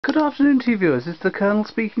Good afternoon to you viewers, this is the Colonel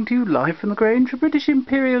speaking to you live from the Grange for British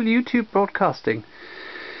Imperial YouTube Broadcasting.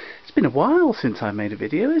 It's been a while since I made a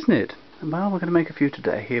video, isn't it? And well, we're going to make a few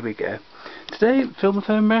today. Here we go. Today,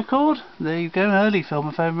 Filmophone Record. There you go, early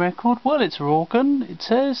Filmophone Record. Wurlitzer Organ. It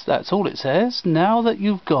says, that's all it says, now that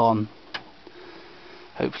you've gone.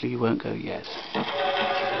 Hopefully you won't go yet.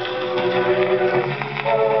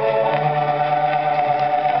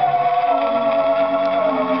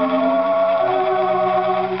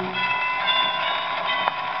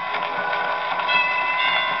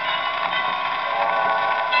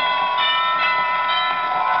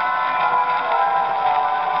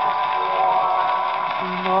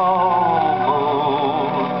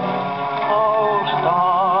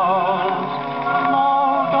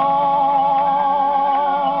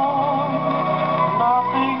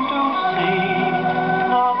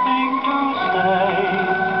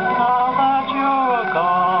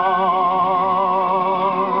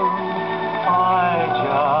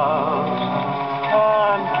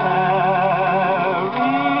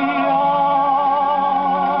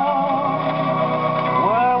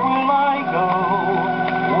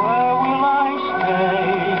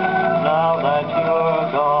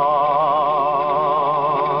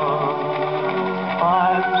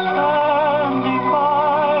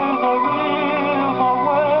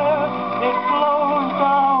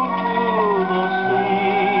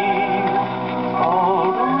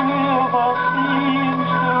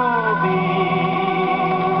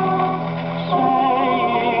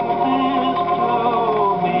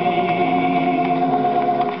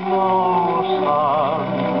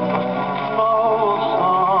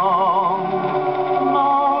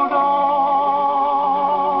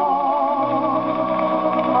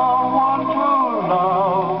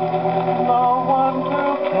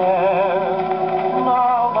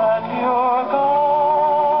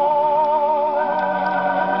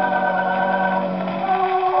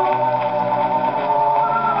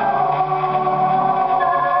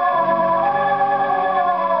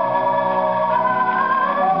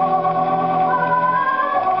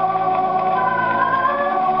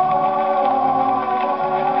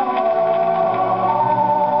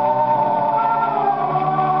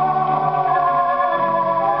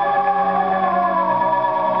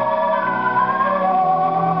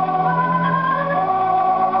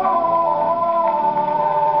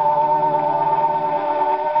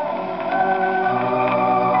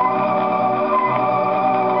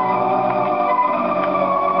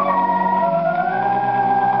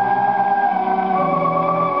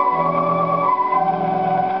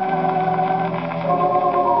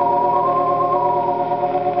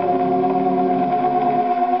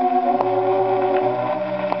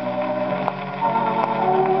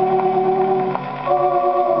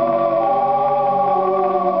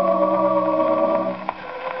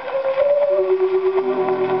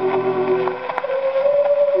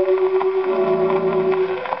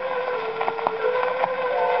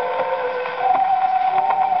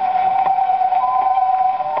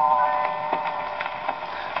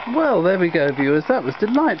 Well, there we go, viewers. That was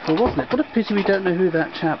delightful, wasn't it? What a pity we don't know who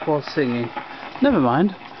that chap was singing. Never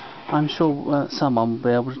mind. I'm sure someone will be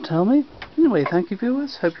able to tell me. Anyway, thank you,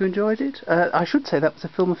 viewers. Hope you enjoyed it. I should say that was a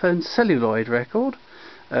Filmophone Celluliod record,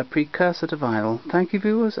 a precursor to vinyl. Thank you,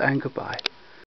 viewers, and goodbye.